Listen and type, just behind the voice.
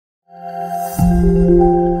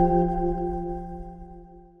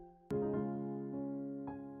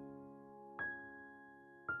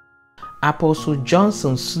Apostle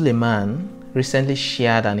Johnson Suleman recently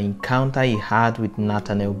shared an encounter he had with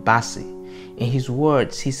Nathaniel Bassey. In his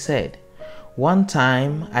words, he said, "One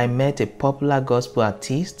time I met a popular gospel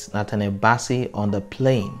artist, Nathaniel Bassey, on the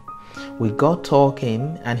plane. We got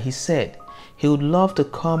talking and he said he would love to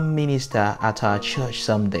come minister at our church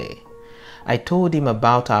someday. I told him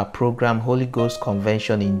about our program Holy Ghost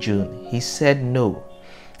Convention in June. He said no,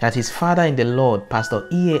 that his father in the Lord, Pastor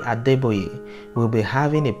E.A. Adeboye, will be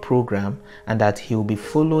having a program and that he will be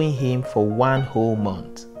following him for 1 whole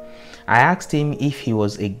month. I asked him if he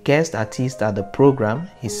was a guest artist at the program.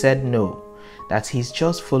 He said no, that he's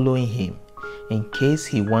just following him in case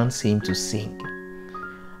he wants him to sing.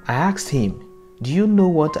 I asked him, do you know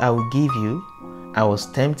what I will give you? I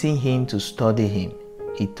was tempting him to study him.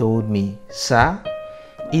 He told me, sir,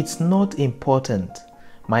 it's not important.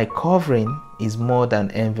 My covering is more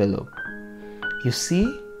than envelope. You see,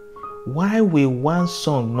 why will one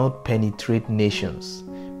song not penetrate nations?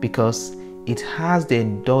 Because it has the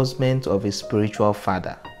endorsement of a spiritual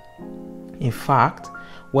father. In fact,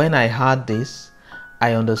 when I heard this,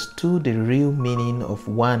 I understood the real meaning of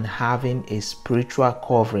one having a spiritual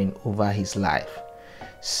covering over his life.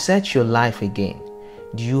 Search your life again.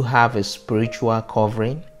 Do you have a spiritual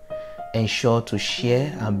covering? Ensure to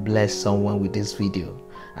share and bless someone with this video.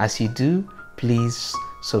 As you do, please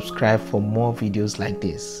subscribe for more videos like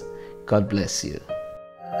this. God bless you.